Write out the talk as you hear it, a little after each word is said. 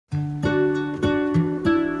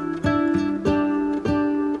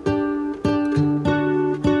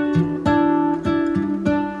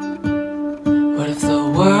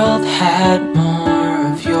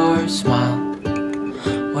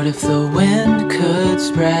wind could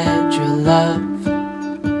spread your love?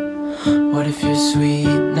 What if your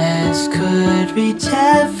sweetness could reach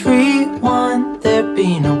everyone? There'd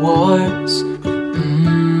be no wars.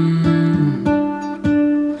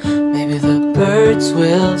 Maybe the birds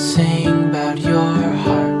will sing about your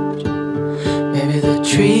heart. Maybe the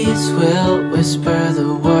trees will whisper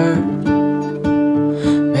the word.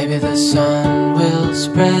 Maybe the sun will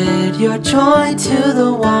spread your joy to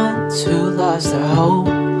the ones who lost their hope.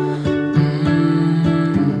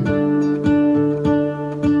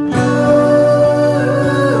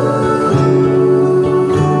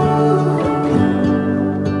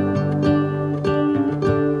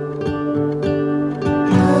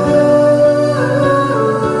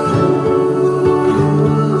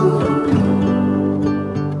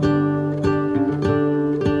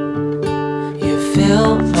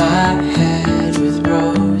 Fill my head with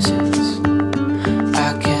roses. I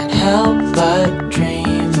can't help but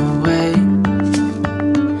dream away,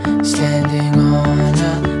 standing on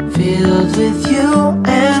a field with you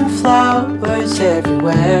and flowers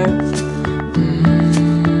everywhere.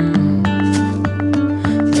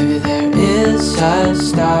 Maybe there is a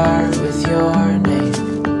star with your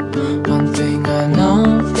name. One thing I know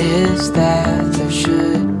is that there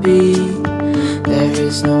should be. There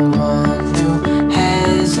is no one who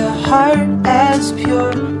has a heart as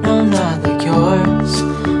pure, no, not like yours.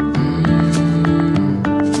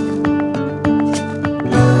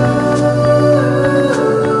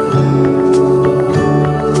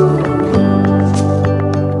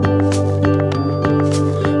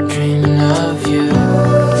 Dreaming of you.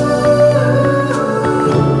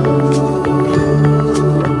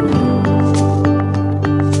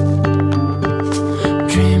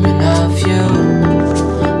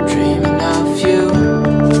 Dreaming of you.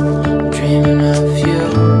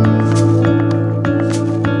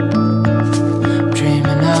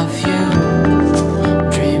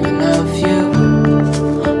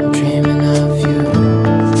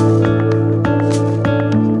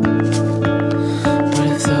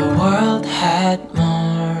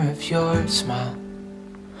 Your smile.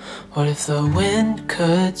 What if the wind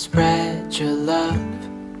could spread your love?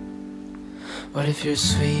 What if your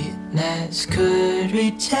sweetness could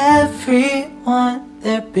reach everyone?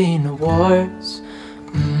 There'd be no wars.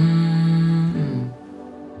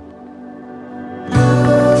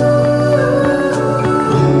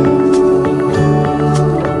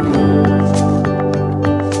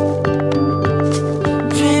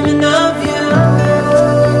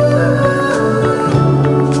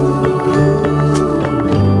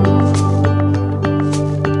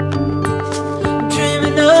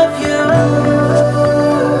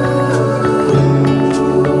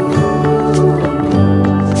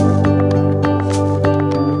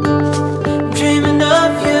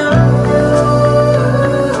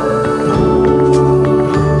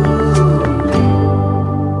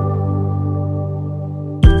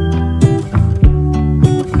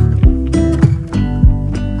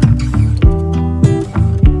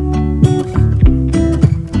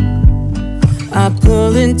 I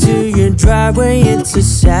pull into your driveway, it's a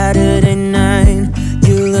Saturday night.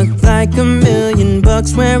 You look like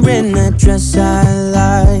 $1,000,000 wearing that dress I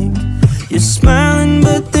like. You're smiling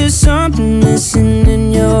but there's something missing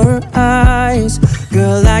in your eyes.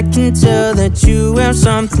 Girl, I can tell that you have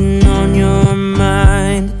something on your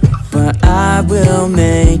mind. But I will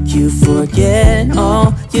make you forget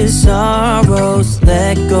all your sorrows.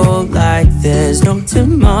 Let go like there's no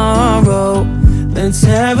tomorrow. Let's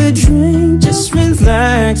have a drink, just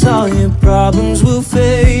relax, all your problems will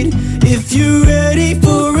fade. If you're ready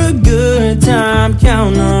for a good time,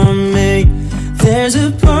 count on me. There's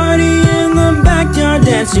a party in the backyard,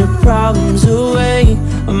 dance your problems away.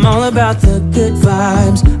 I'm all about the good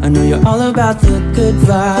vibes, I know you're all about the good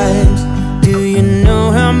vibes. Do you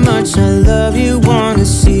know how much I love you, wanna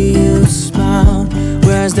see you smile?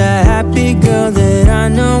 Where's that happy girl that I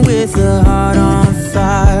know with a heart on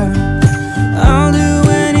fire? I'll do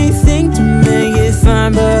anything to make it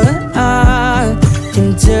fine, but I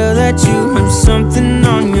can tell that you have something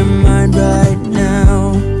on your mind right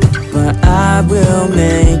now. But I will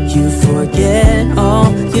make you forget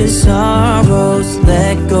all your sorrows.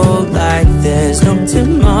 Let go like there's no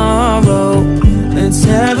tomorrow. Let's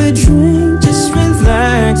have a drink, just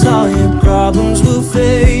relax, all your problems will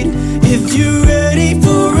fade. If you're ready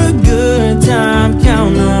for a good time,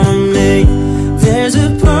 count on me. There's a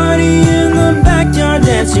party in the backyard,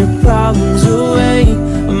 dance your problems away.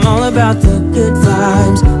 I'm all about the good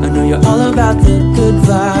vibes, I know you're all about the good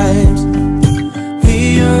vibes.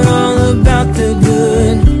 We are all about the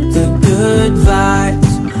good vibes.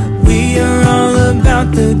 We are all about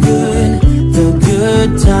the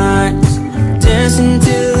good times. dance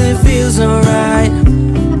until it feels alright.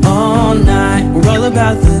 All night, we're all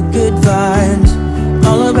about the good vibes,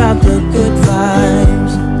 all about the good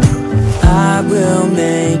vibes. I will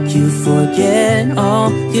make you forget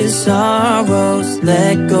all your sorrows.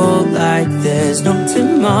 Let go like there's no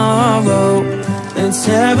tomorrow. Let's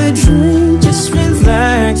have a drink